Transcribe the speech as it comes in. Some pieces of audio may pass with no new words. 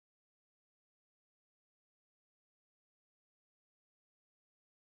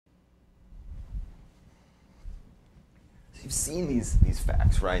you've seen these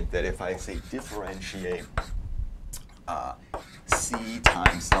facts, right? That if I say differentiate c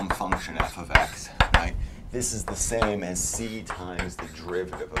times some function f of x, right? This is the same as c times the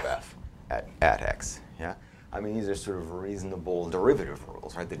derivative of f at x, yeah? I mean, these are sort of reasonable derivative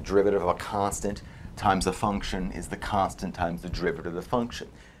rules, right? The derivative of a constant times a function is the constant times the derivative of the function.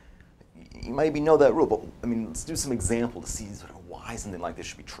 You maybe know that rule, but I mean, let's do some example to see sort of why something like this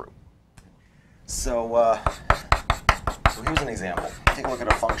should be true. So here's an example. Take a look at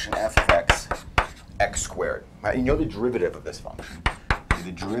a function f of x, x squared. Right? You know the derivative of this function.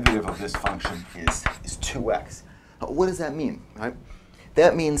 The derivative of this function is 2x. What does that mean? Right?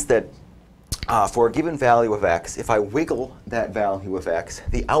 That means that for a given value of x, if I wiggle that value of x,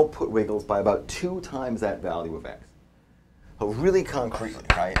 the output wiggles by about 2 times that value of x. So really concretely,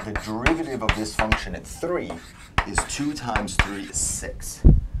 right, the derivative of this function at 3 is 2 times 3 is 6,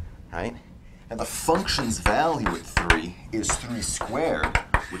 right? And the function's value at 3 is 3 squared,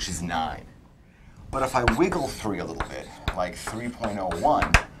 which is 9. But if I wiggle 3 a little bit, like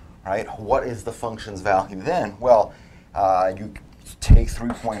 3.01, right, what is the function's value then? Well, you take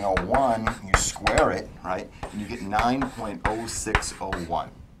 3.01, you square it, right, and you get 9.0601,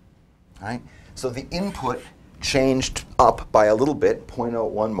 right? So the input changed up by a little bit,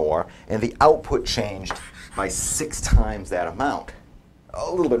 0.01 more, and the output changed by 6 times that amount. A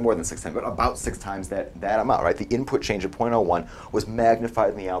little bit more than 6 times, but about 6 times that amount, right? The input change of 0.01 was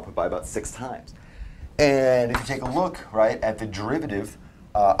magnified in the output by about 6 times. And if you take a look, right, at the derivative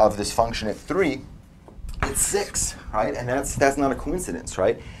of this function at 3, it's 6, right? And that's not a coincidence,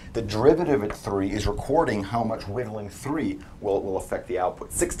 right? The derivative at 3 is recording how much wiggling 3 will affect the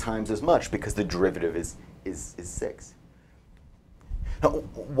output. 6 times as much because the derivative is 6. Now,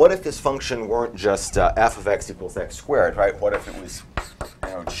 what if this function weren't just f of x equals x squared, right? What if it was,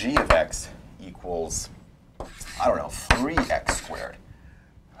 g of x equals, I don't know, 3x squared,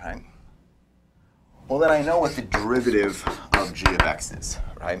 right? Well, then I know what the derivative of g of x is,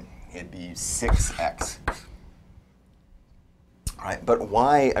 right? It'd be 6x, right? But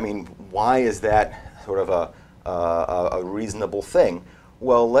why? I mean, why is that sort of a reasonable thing?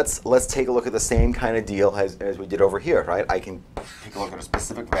 Well, let's take a look at the same kind of deal as we did over here, right? I can take a look at a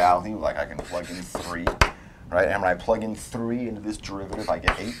specific value, like I can plug in 3, right? And when I plug in 3 into this derivative, I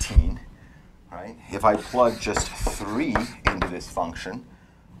get 18, right? If I plug just 3 into this function,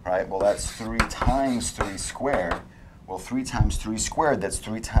 right? Well, that's 3 times 3 squared. Well, 3 times 3 squared, that's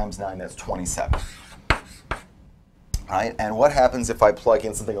 3 times 9, that's 27, right? And what happens if I plug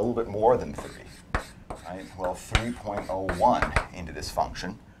in something a little bit more than 3? Right? Well, 3.01 into this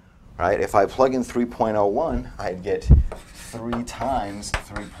function, right? If I plug in 3.01, I'd get 3 times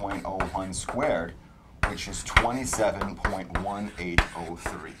 3.01 squared, which is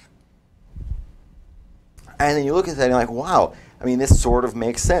 27.1803. And then you look at that and you're like, wow, I mean, this sort of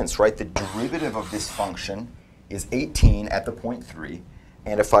makes sense, right? The derivative of this function is 18 at the point 3,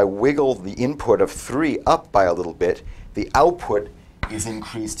 and if I wiggle the input of 3 up by a little bit, the output is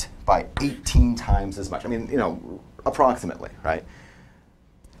increased by 18 times as much. I mean, approximately, right?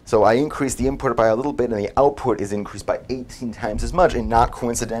 So I increase the input by a little bit, and the output is increased by 18 times as much, and not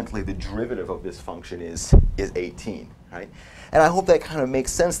coincidentally, the derivative of this function is 18, right? And I hope that kind of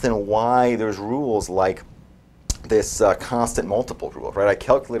makes sense then why there's rules like this constant multiple rule, right? I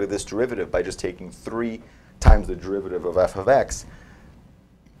calculated this derivative by just taking 3 times the derivative of f of x,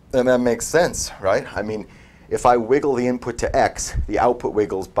 and that makes sense, right? I mean, if I wiggle the input to x, the output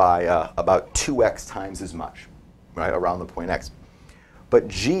wiggles by about 2x times as much, right, around the point x. But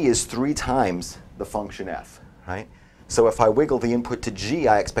g is 3 times the function f, right? So if I wiggle the input to g,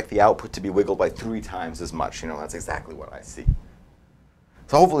 I expect the output to be wiggled by 3 times as much. That's exactly what I see.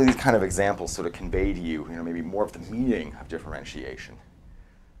 So hopefully these kind of examples sort of convey to you, maybe more of the meaning of differentiation.